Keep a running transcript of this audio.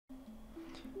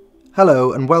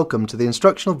Hello and welcome to the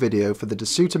instructional video for the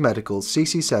Soutter Medical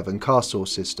CC7 car saw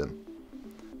system.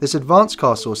 This advanced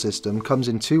car saw system comes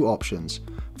in two options.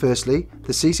 Firstly,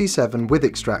 the CC7 with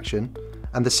extraction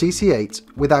and the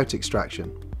CC8 without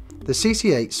extraction. The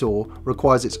CC8 saw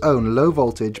requires its own low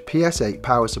voltage PS8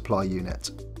 power supply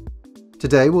unit.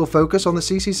 Today we'll focus on the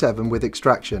CC7 with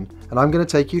extraction and I'm going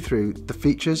to take you through the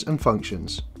features and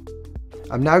functions.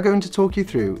 I'm now going to talk you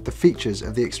through the features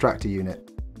of the extractor unit.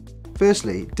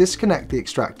 Firstly, disconnect the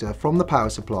extractor from the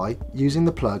power supply using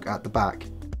the plug at the back.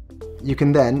 You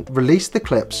can then release the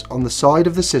clips on the side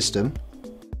of the system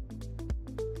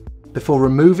before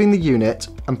removing the unit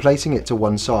and placing it to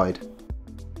one side.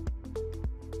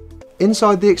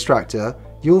 Inside the extractor,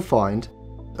 you'll find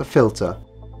a filter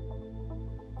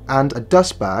and a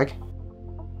dust bag.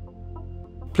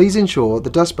 Please ensure the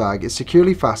dust bag is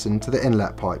securely fastened to the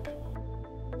inlet pipe.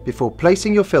 Before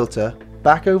placing your filter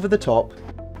back over the top,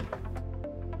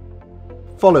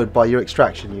 followed by your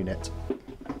extraction unit.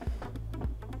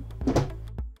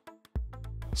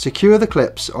 Secure the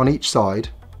clips on each side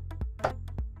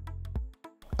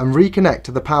and reconnect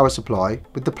to the power supply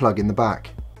with the plug in the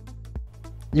back.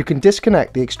 You can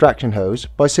disconnect the extraction hose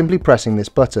by simply pressing this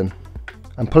button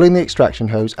and pulling the extraction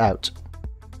hose out.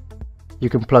 You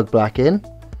can plug back in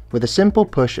with a simple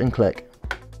push and click.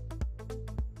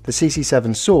 The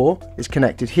CC7 saw is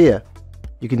connected here.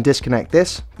 You can disconnect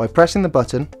this by pressing the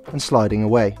button and sliding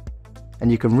away,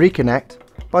 and you can reconnect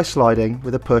by sliding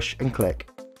with a push and click.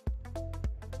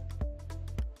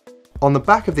 On the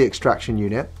back of the extraction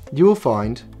unit, you will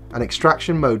find an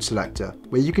extraction mode selector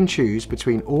where you can choose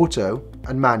between auto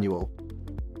and manual.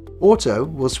 Auto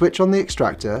will switch on the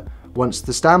extractor once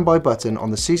the standby button on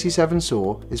the CC7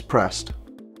 saw is pressed.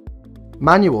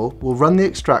 Manual will run the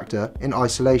extractor in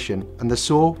isolation and the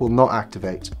saw will not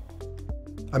activate.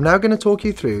 I'm now going to talk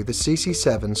you through the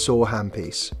CC7 saw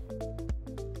handpiece.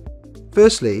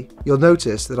 Firstly, you'll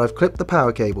notice that I've clipped the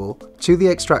power cable to the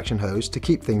extraction hose to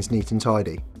keep things neat and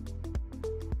tidy.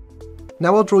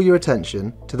 Now I'll draw your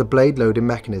attention to the blade loading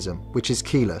mechanism, which is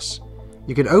keyless.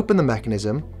 You can open the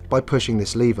mechanism by pushing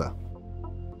this lever.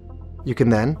 You can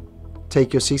then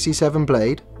take your CC7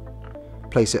 blade,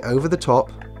 place it over the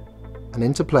top and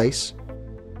into place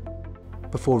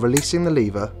before releasing the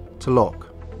lever to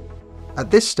lock. At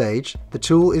this stage, the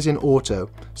tool is in auto,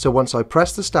 so once I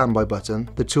press the standby button,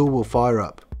 the tool will fire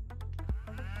up.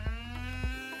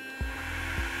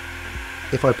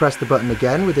 If I press the button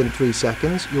again within 3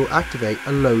 seconds, you'll activate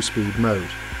a low speed mode.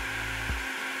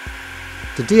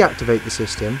 To deactivate the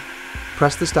system,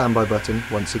 press the standby button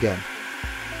once again.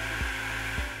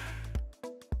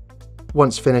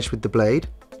 Once finished with the blade,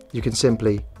 you can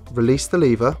simply release the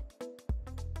lever,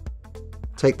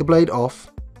 take the blade off,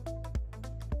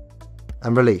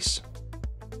 and release.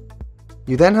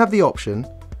 You then have the option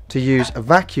to use a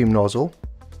vacuum nozzle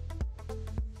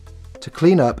to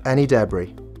clean up any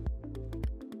debris.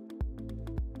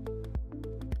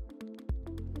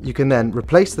 You can then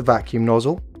replace the vacuum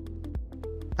nozzle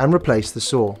and replace the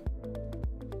saw.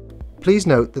 Please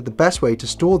note that the best way to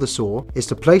store the saw is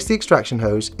to place the extraction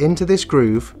hose into this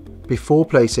groove before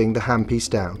placing the handpiece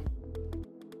down.